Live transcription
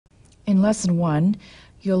In Lesson 1,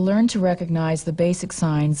 you'll learn to recognize the basic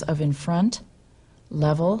signs of in front,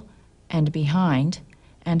 level, and behind,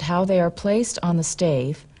 and how they are placed on the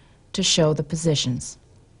stave to show the positions.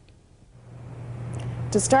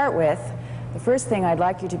 To start with, the first thing I'd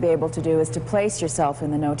like you to be able to do is to place yourself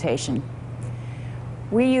in the notation.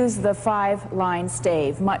 We use the 5-line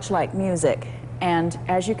stave, much like music, and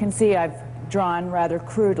as you can see, I've drawn rather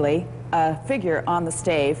crudely a figure on the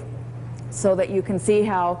stave so that you can see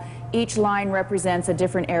how each line represents a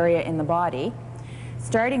different area in the body.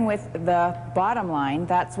 Starting with the bottom line,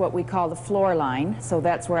 that's what we call the floor line, so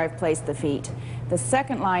that's where I've placed the feet. The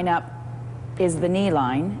second line up is the knee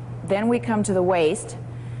line, then we come to the waist,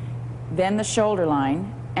 then the shoulder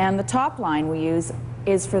line, and the top line we use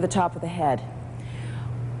is for the top of the head.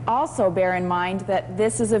 Also bear in mind that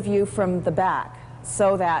this is a view from the back,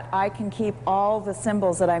 so that I can keep all the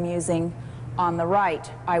symbols that I'm using on the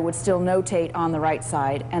right, I would still notate on the right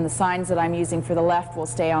side, and the signs that I'm using for the left will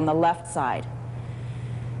stay on the left side.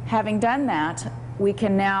 Having done that, we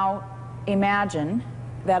can now imagine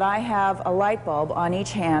that I have a light bulb on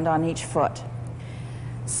each hand, on each foot.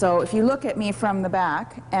 So if you look at me from the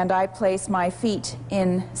back and I place my feet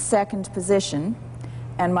in second position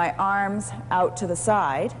and my arms out to the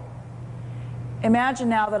side, imagine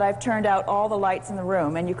now that I've turned out all the lights in the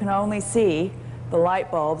room and you can only see the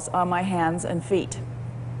light bulbs on my hands and feet.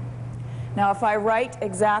 Now if I write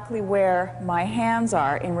exactly where my hands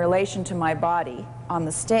are in relation to my body on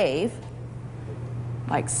the stave,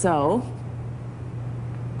 like so,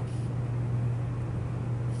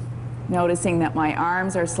 noticing that my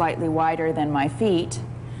arms are slightly wider than my feet,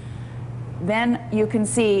 then you can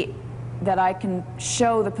see that I can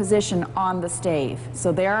show the position on the stave.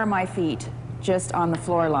 So there are my feet just on the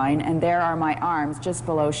floor line, and there are my arms just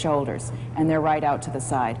below shoulders, and they're right out to the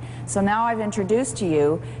side. So now I've introduced to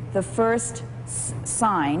you the first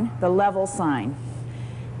sign, the level sign.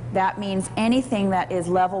 That means anything that is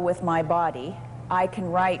level with my body, I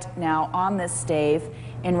can write now on this stave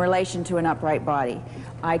in relation to an upright body.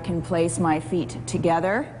 I can place my feet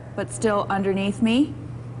together, but still underneath me.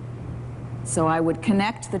 So I would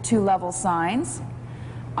connect the two level signs.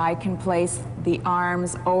 I can place the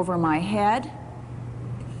arms over my head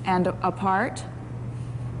and apart.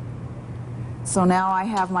 So now I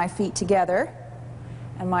have my feet together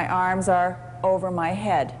and my arms are over my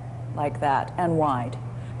head like that and wide.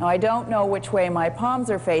 Now I don't know which way my palms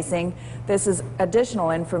are facing. This is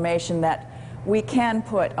additional information that we can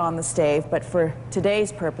put on the stave, but for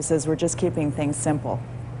today's purposes we're just keeping things simple.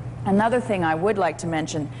 Another thing I would like to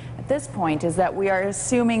mention at this point is that we are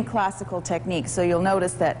assuming classical techniques. So you'll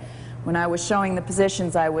notice that when I was showing the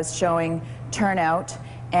positions, I was showing turnout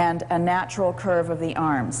and a natural curve of the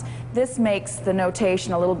arms. This makes the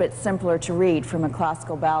notation a little bit simpler to read from a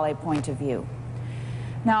classical ballet point of view.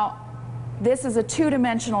 Now, this is a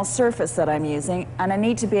two-dimensional surface that I'm using, and I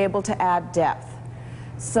need to be able to add depth.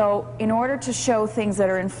 So in order to show things that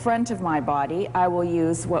are in front of my body, I will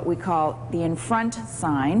use what we call the in front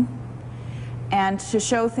sign. And to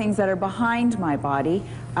show things that are behind my body,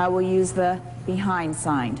 I will use the behind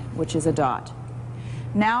sign, which is a dot.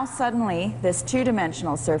 Now suddenly this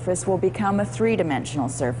two-dimensional surface will become a three-dimensional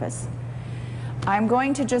surface. I'm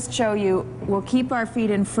going to just show you, we'll keep our feet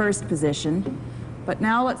in first position, but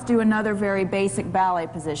now let's do another very basic ballet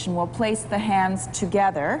position. We'll place the hands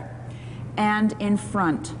together and in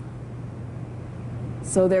front.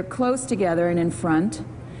 So they're close together and in front.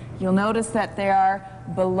 You'll notice that they are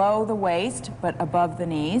below the waist but above the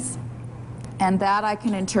knees, and that I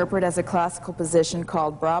can interpret as a classical position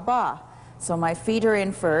called bras-bas. So my feet are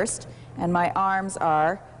in first and my arms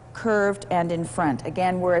are curved and in front.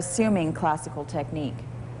 Again, we're assuming classical technique.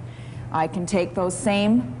 I can take those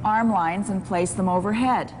same arm lines and place them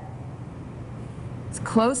overhead. It's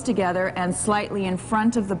close together and slightly in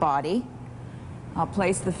front of the body. I'll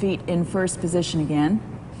place the feet in first position again.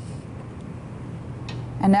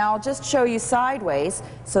 And now I'll just show you sideways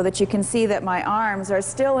so that you can see that my arms are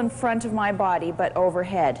still in front of my body but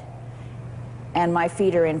overhead, and my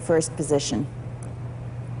feet are in first position.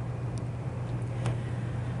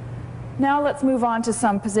 Now let's move on to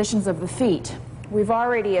some positions of the feet. We've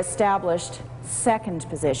already established second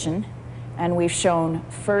position and we've shown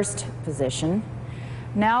first position.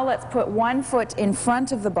 Now let's put one foot in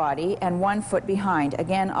front of the body and one foot behind.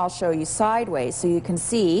 Again, I'll show you sideways so you can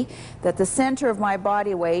see that the center of my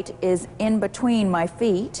body weight is in between my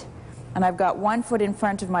feet, and I've got one foot in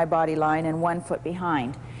front of my body line and one foot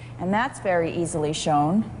behind. And that's very easily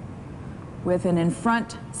shown with an in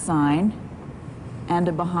front sign and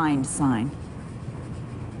a behind sign.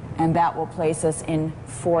 And that will place us in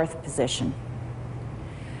fourth position.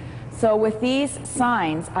 So with these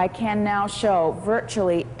signs, I can now show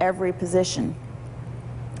virtually every position.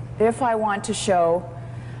 If I want to show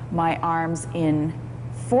my arms in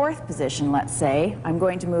fourth position, let's say, I'm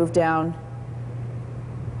going to move down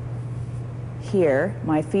here.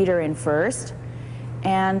 My feet are in first.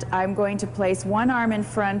 And I'm going to place one arm in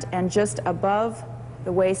front and just above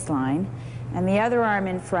the waistline, and the other arm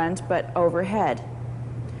in front but overhead.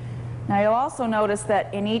 Now you'll also notice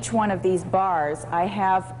that in each one of these bars I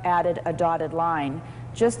have added a dotted line,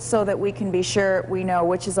 just so that we can be sure we know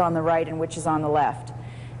which is on the right and which is on the left.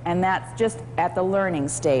 And that's just at the learning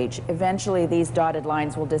stage. Eventually these dotted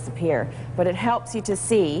lines will disappear. But it helps you to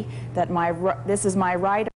see that this is my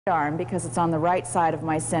right arm because it's on the right side of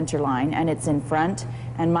my center line and it's in front,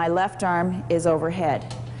 and my left arm is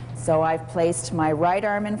overhead. So I've placed my right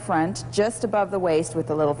arm in front just above the waist with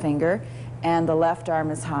the little finger, and the left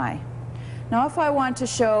arm is high. Now if I want to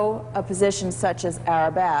show a position such as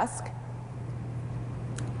arabesque,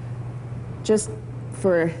 just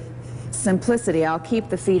for simplicity, I'll keep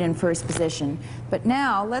the feet in first position. But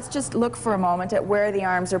now let's just look for a moment at where the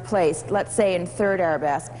arms are placed, let's say in third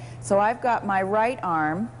arabesque. So I've got my right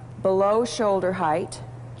arm below shoulder height,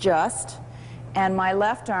 just, and my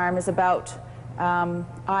left arm is about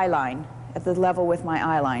eye line, at the level with my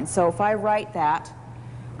eye line. So if I write that,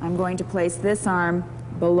 I'm going to place this arm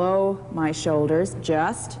below my shoulders,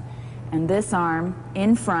 just, and this arm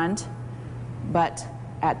in front, but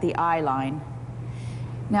at the eye line.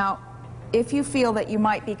 Now, if you feel that you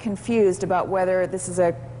might be confused about whether this is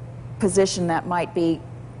a position that might be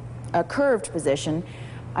a curved position,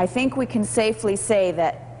 I think we can safely say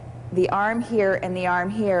that the arm here and the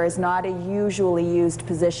arm here is not a usually used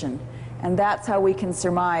position. And that's how we can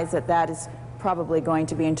surmise that that is probably going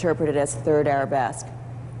to be interpreted as third arabesque.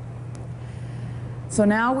 So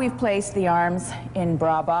now we've placed the arms in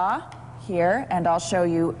bras bas here, and I'll show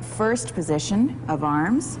you first position of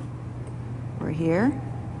arms. We're here,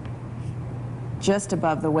 just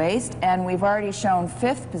above the waist, and we've already shown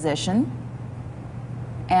fifth position,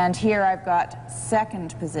 and here I've got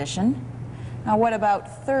second position. Now what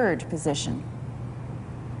about third position?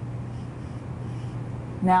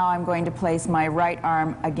 Now I'm going to place my right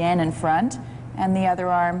arm again in front and the other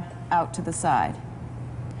arm out to the side.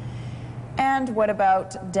 And what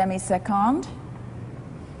about demi-seconde?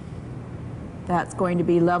 That's going to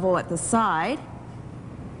be level at the side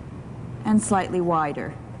and slightly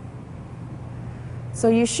wider. So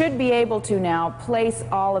you should be able to now place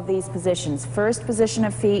all of these positions. First position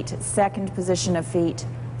of feet, second position of feet,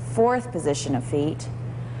 fourth position of feet,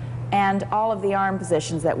 and all of the arm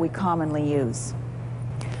positions that we commonly use.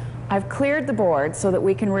 I've cleared the board so that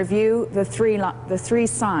we can review the three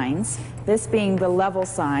signs, this being the level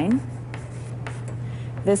sign,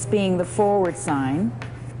 this being the forward sign,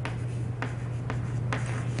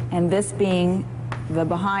 and this being the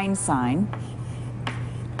behind sign.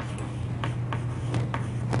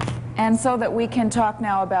 And so that we can talk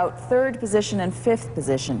now about third position and fifth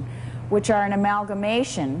position, which are an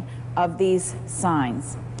amalgamation of these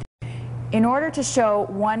signs. In order to show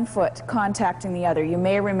one foot contacting the other, you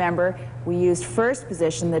may remember we used first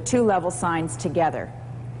position, the two level signs together.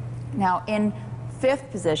 Now in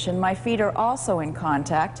fifth position, my feet are also in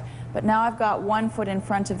contact, but now I've got one foot in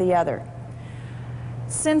front of the other.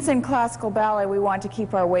 Since in classical ballet we want to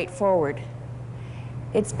keep our weight forward,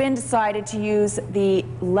 it's been decided to use the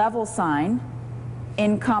level sign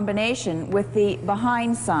in combination with the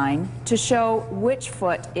behind sign to show which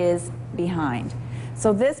foot is behind.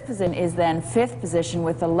 So this position is then fifth position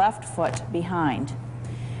with the left foot behind.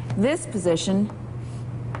 This position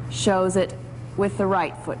shows it with the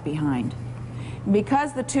right foot behind.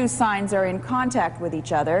 Because the two signs are in contact with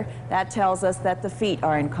each other, that tells us that the feet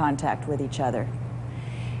are in contact with each other.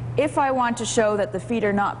 If I want to show that the feet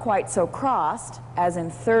are not quite so crossed, as in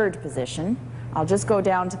third position, I'll just go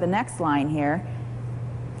down to the next line here.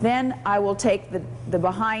 Then I will take the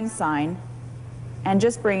behind sign and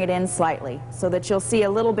just bring it in slightly so that you'll see a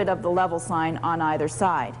little bit of the level sign on either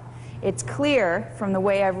side. It's clear from the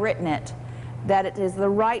way I've written it that it is the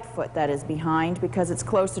right foot that is behind because it's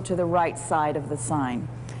closer to the right side of the sign.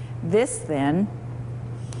 This then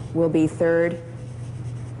will be third.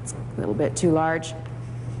 It's a little bit too large.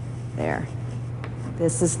 There.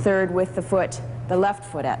 This is third with the foot, the left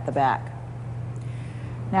foot at the back.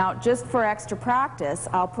 Now, just for extra practice,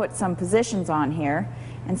 I'll put some positions on here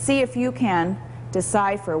and see if you can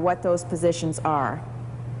decipher what those positions are.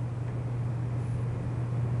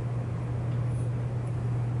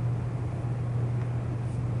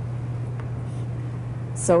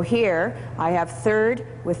 So here, I have third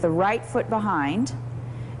with the right foot behind,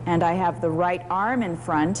 and I have the right arm in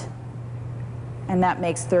front and that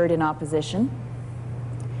makes third in opposition.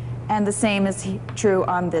 And the same is true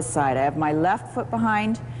on this side. I have my left foot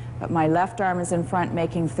behind, but my left arm is in front,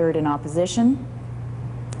 making third in opposition.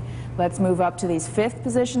 Let's move up to these fifth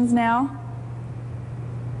positions now.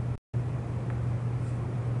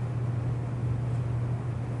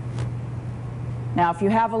 Now, if you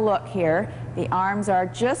have a look here, the arms are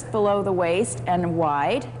just below the waist and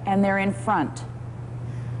wide, and they're in front.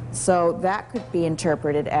 So that could be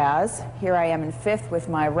interpreted as, here I am in fifth with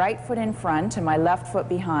my right foot in front and my left foot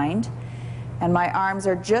behind, and my arms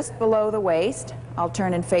are just below the waist. I'll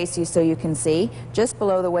turn and face you so you can see. Just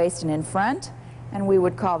below the waist and in front, and we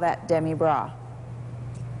would call that demi-bras.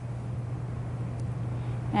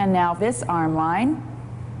 And now this arm line.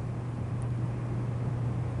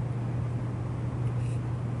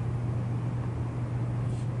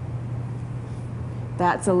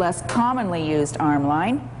 That's a less commonly used arm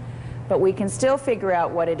line, but we can still figure out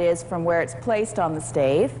what it is from where it's placed on the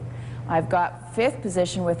stave. I've got fifth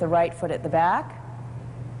position with the right foot at the back,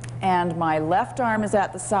 and my left arm is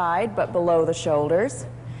at the side but below the shoulders,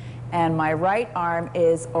 and my right arm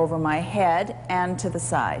is over my head and to the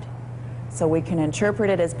side. So we can interpret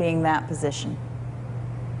it as being that position.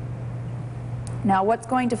 Now what's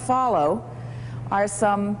going to follow are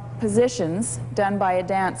some positions done by a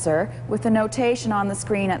dancer with the notation on the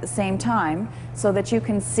screen at the same time so that you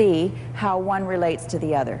can see how one relates to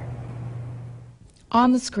the other.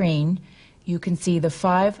 On the screen, you can see the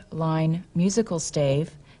 5-line musical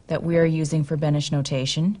stave that we are using for Benesh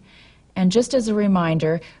notation. And just as a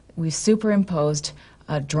reminder, we've superimposed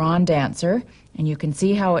a drawn dancer, and you can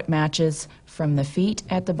see how it matches from the feet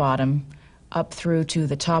at the bottom up through to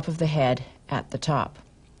the top of the head at the top.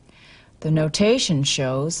 The notation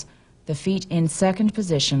shows the feet in second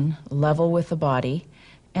position, level with the body,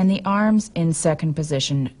 and the arms in second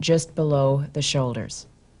position, just below the shoulders.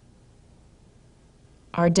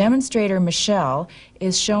 Our demonstrator, Michelle,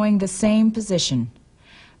 is showing the same position.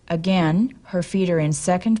 Again, her feet are in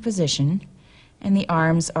second position, and the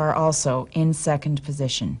arms are also in second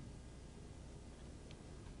position.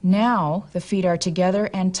 Now, the feet are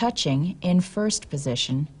together and touching in first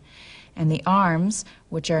position, and the arms,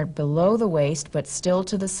 which are below the waist but still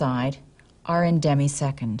to the side, are in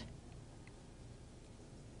demi-second.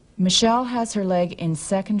 Michelle has her leg in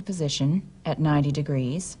second position at 90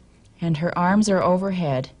 degrees, and her arms are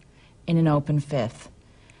overhead in an open fifth.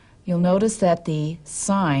 You'll notice that the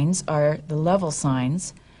signs are the level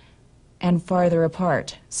signs and farther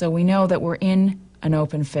apart, so we know that we're in an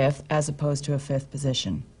open fifth as opposed to a fifth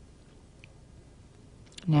position.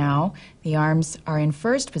 Now, the arms are in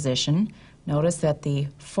first position. Notice that the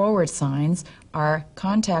forward signs are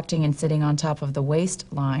contacting and sitting on top of the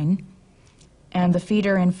waistline, and the feet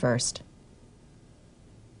are in first.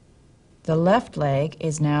 The left leg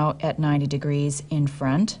is now at 90 degrees in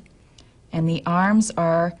front, and the arms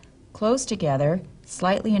are close together,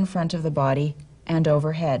 slightly in front of the body and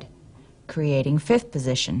overhead, creating fifth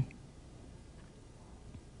position.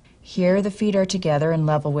 Here the feet are together and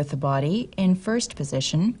level with the body in first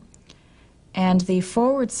position, and the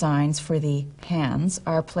forward signs for the hands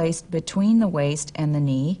are placed between the waist and the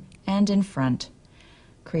knee and in front,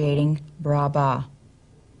 creating bras-bas.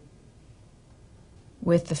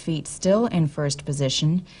 With the feet still in first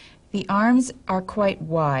position, the arms are quite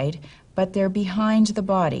wide, but they're behind the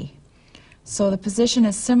body. So the position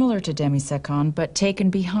is similar to demi-second, but taken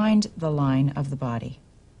behind the line of the body.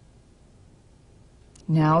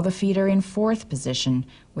 Now the feet are in fourth position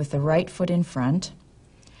with the right foot in front,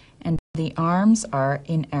 and the arms are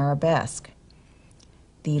in arabesque.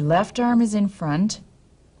 The left arm is in front,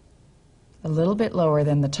 a little bit lower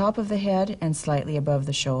than the top of the head and slightly above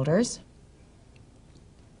the shoulders.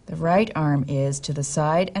 The right arm is to the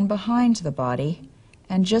side and behind the body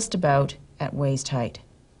and just about at waist height.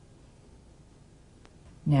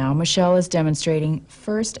 Now Michelle is demonstrating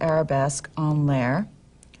first arabesque en l'air.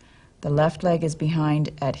 The left leg is behind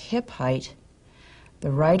at hip height.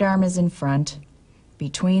 The right arm is in front,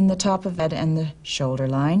 between the top of the head and the shoulder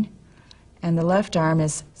line, and the left arm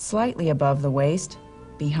is slightly above the waist,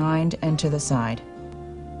 behind and to the side.